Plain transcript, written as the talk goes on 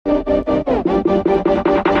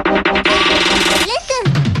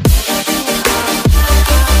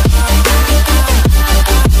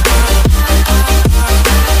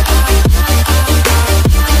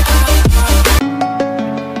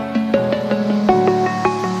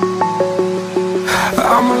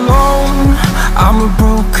I'm a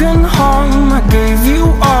broken home. I gave you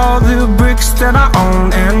all the bricks that I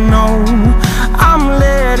own and know. I'm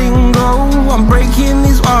letting go. I'm breaking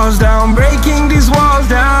these walls down, breaking these walls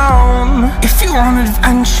down. If you want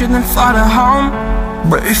adventure, then fly to home.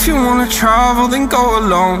 But if you wanna travel, then go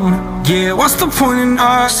alone. Yeah, what's the point in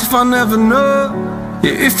us if I never know?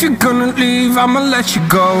 Yeah, if you're gonna leave, I'ma let you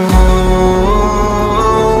go.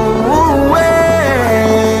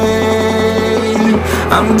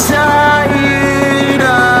 I'm tired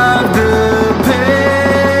of the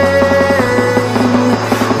pain.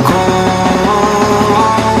 Go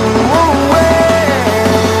away.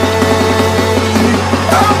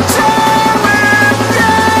 I'm tired of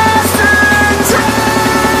yesterday.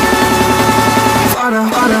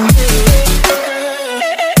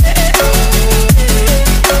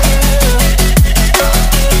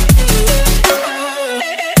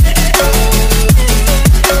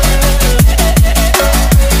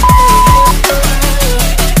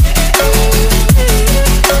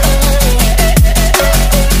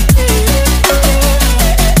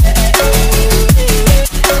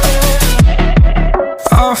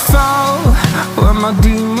 I fell where my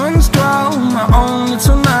demons dwell. My own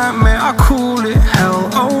little nightmare, I call it hell.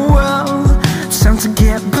 Oh well, it's time to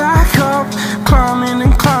get back up. Climbing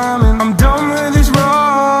and climbing, I'm done with this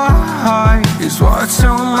ride, is what I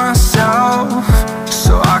tell myself,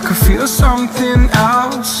 so I could feel something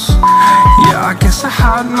else. Yeah, I guess I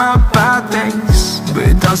had my bad days, but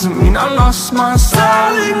it doesn't mean I lost my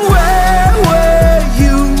style. Darling, where were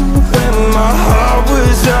you when my heart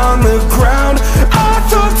was on the ground? I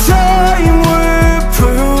thought time would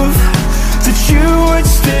prove that you would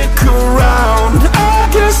stick around. I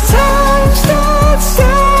guess time starts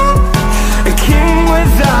down, a king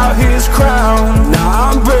without his crown. Now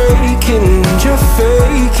I'm breaking and you're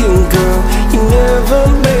faking, girl. You never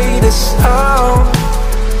made a sound.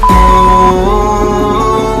 Oh,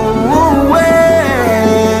 wait,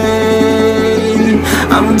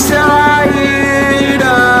 I'm tired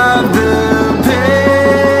of the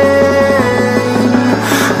pain.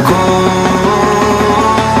 Go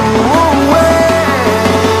away.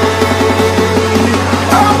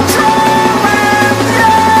 I'm tired of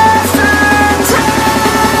yesterday.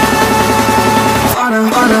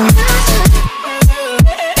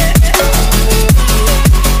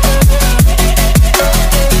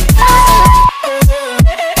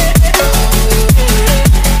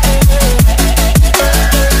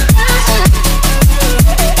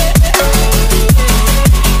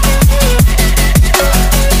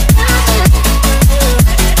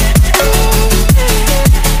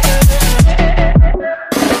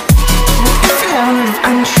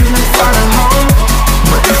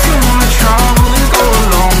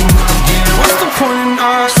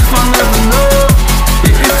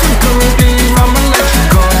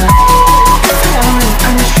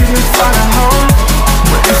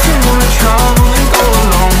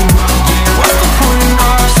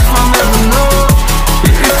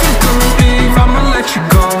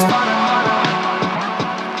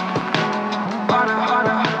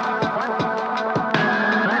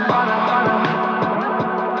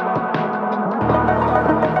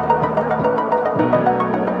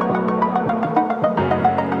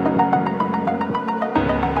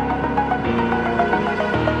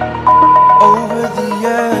 Over the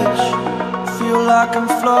edge, feel like I'm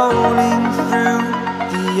floating through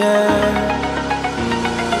the air.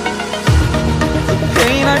 The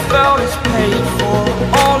pain I felt is paid for,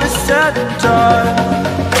 all is said and done.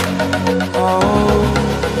 Oh,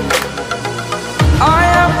 I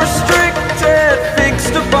am restricted,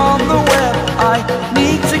 fixed upon the web. I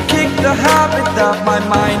need to kick the habit that my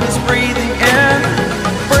mind is breathing in.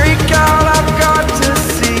 Break out, I've got to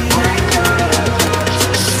see.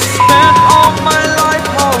 Spent all my life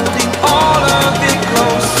holding all of it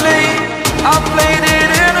closely. I played it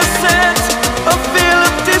innocent, a feel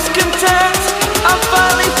of discontent. I'm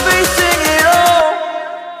finally facing it all,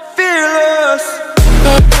 fearless.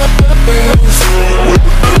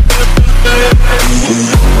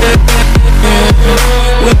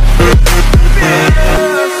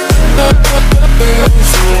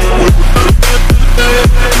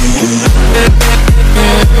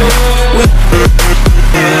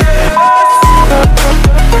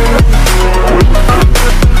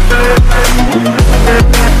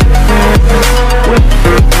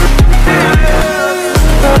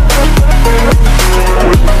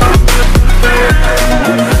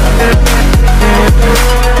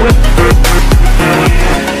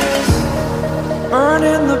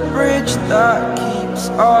 Burning the bridge that keeps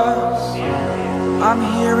us. I'm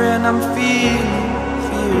here and I'm feeling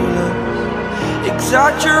fearless.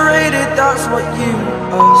 Exaggerated, that's what you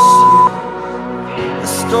assume.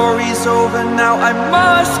 story's over now, I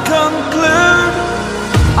must conclude.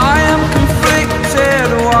 I am conflicted,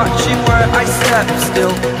 watching where I step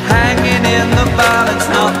still, hanging in the balance.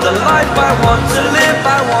 Not the life I want to live,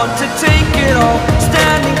 I want to take it all.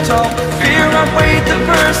 Standing tall, fear outweighed the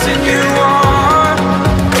person you are.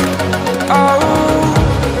 Oh,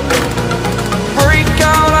 break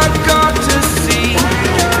out, I've got to see.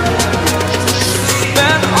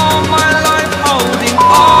 Spent all my life holding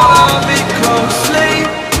all of it closely.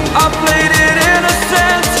 I played it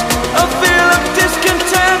innocent, a feel of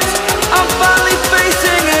discontent. I'm finally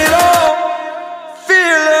facing it all,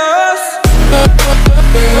 fearless.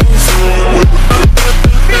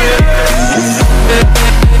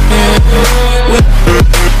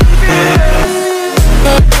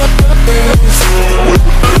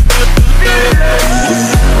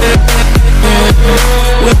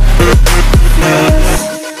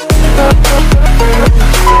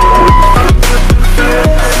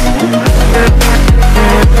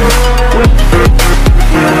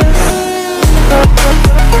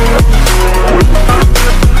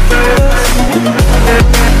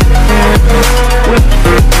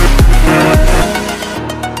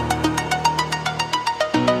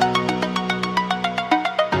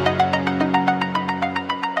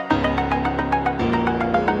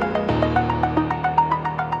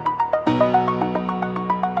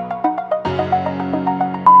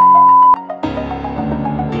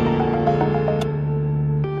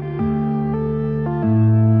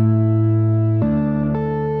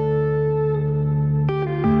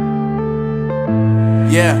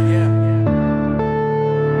 Yeah.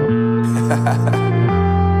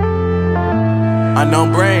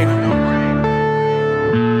 Unknown Brain,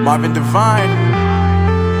 Marvin Divine.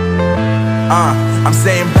 I'm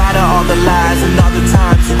saying bye to all the lies and all the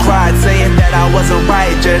times you cried, saying that I wasn't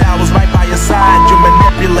right, yet I was right by your side. You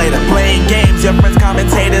manipulator, playing games, your friends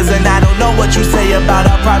commentators, and I don't know what you say about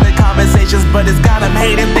our private conversations, but it's got them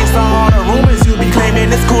hating. Thanks to all the rumors you be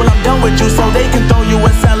claiming, it's cool, I'm done with you, so they can throw you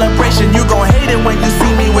a celebration. You gon' hate it when you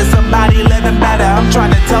see me with somebody living better. I'm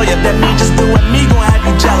trying to tell you that me just doing me gon' have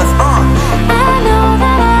you jealous. I know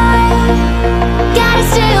that I gotta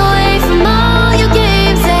stay away from all your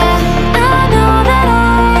games, yeah. I know that I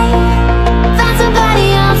found somebody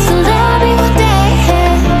else to love me one day,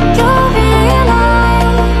 yeah. You'll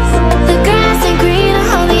realize the grass ain't greener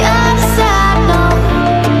on the other side, no.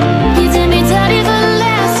 You did me dirty for the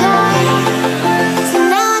last time, so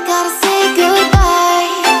now I gotta say goodbye.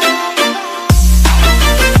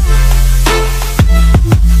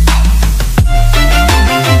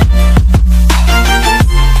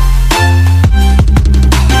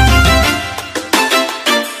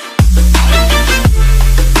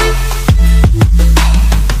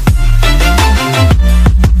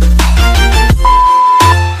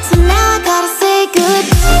 So now I gotta say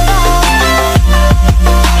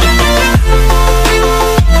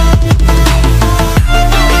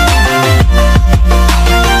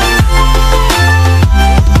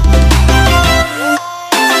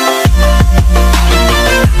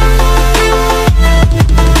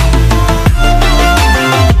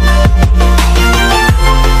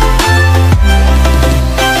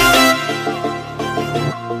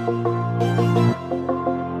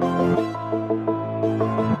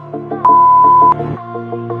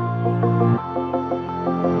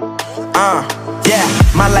Yeah,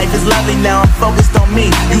 my life is lovely now, I'm focused on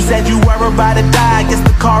me. You said you were about to die, I guess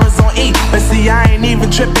the car is on E. But see, I ain't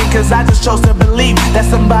even tripping, cause I just chose to believe that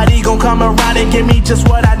somebody gon' come around and give me just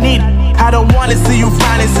what I need. I don't wanna see you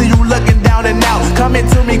frowning, see you looking down and out, coming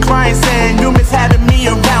to me crying, saying you miss having me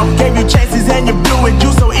around. Gave you chances and you blew it,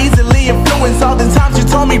 you so easily influenced. All the times you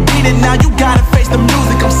told me beat it, now you gotta face the music.